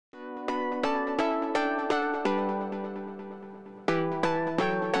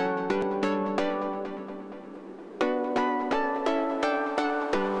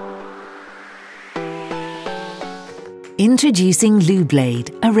Introducing Loo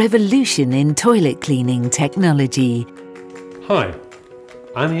Blade, a revolution in toilet cleaning technology. Hi,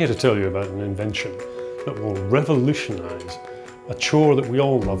 I'm here to tell you about an invention that will revolutionise a chore that we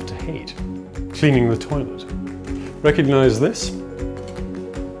all love to hate, cleaning the toilet. Recognise this?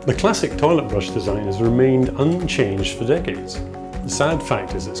 The classic toilet brush design has remained unchanged for decades. The sad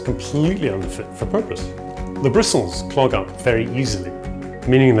fact is it's completely unfit for purpose. The bristles clog up very easily,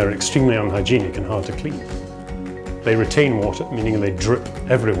 meaning they're extremely unhygienic and hard to clean. They retain water, meaning they drip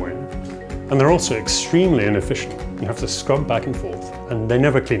everywhere. And they're also extremely inefficient. You have to scrub back and forth, and they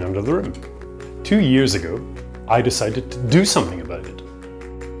never clean under the rim. 2 years ago, I decided to do something about it.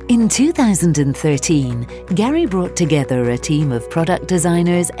 In 2013, Gary brought together a team of product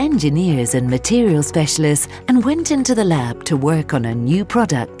designers, engineers and material specialists and went into the lab to work on a new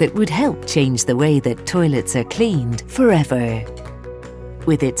product that would help change the way that toilets are cleaned forever.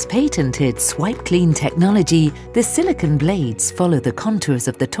 With its patented Swipe Clean technology, the silicone blades follow the contours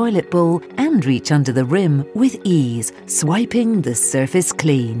of the toilet bowl and reach under the rim with ease, swiping the surface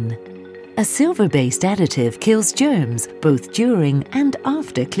clean. A silver-based additive kills germs both during and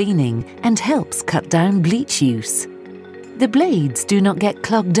after cleaning and helps cut down bleach use. The blades do not get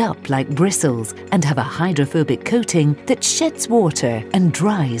clogged up like bristles and have a hydrophobic coating that sheds water and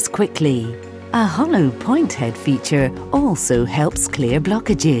dries quickly. A hollow point head feature also helps clear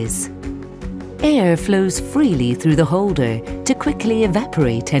blockages. Air flows freely through the holder to quickly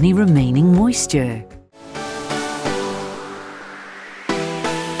evaporate any remaining moisture.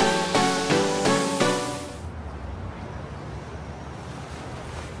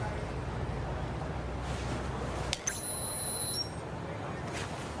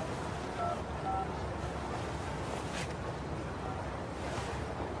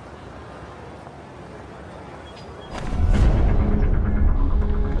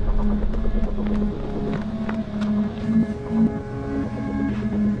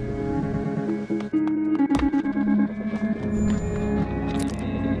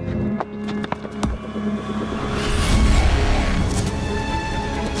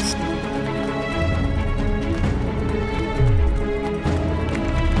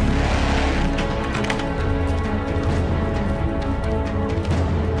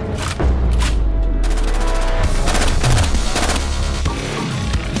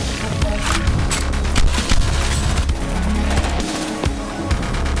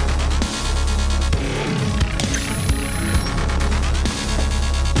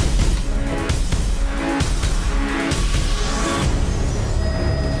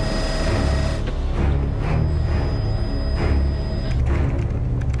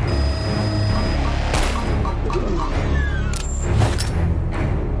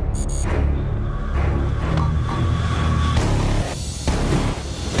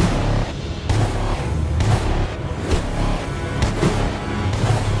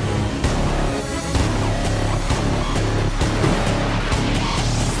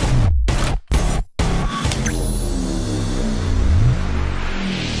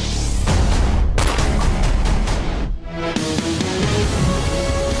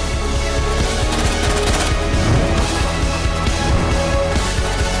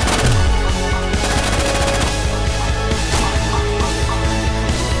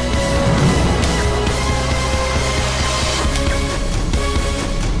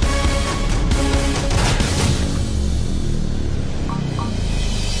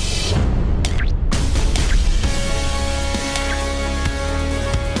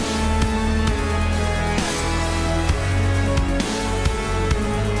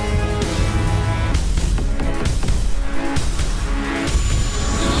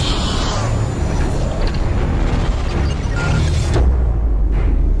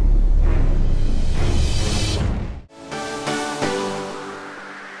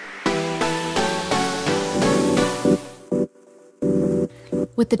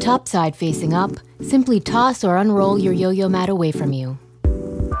 With the top side facing up, simply toss or unroll your yo-yo mat away from you.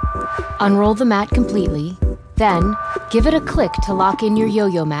 Unroll the mat completely, then give it a click to lock in your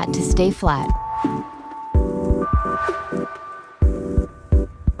yo-yo mat to stay flat.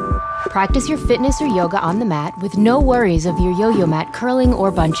 Practice your fitness or yoga on the mat with no worries of your yo-yo mat curling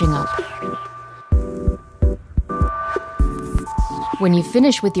or bunching up. When you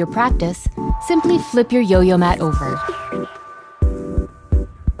finish with your practice, simply flip your yo-yo mat over.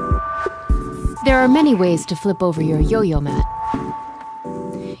 There are many ways to flip over your yo-yo mat.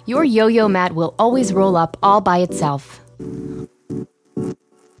 Your yo-yo mat will always roll up all by itself.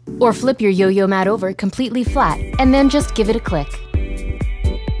 Or flip your yo-yo mat over completely flat and then just give it a click.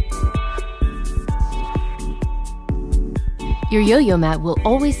 Your yo-yo mat will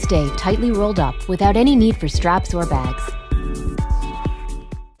always stay tightly rolled up without any need for straps or bags.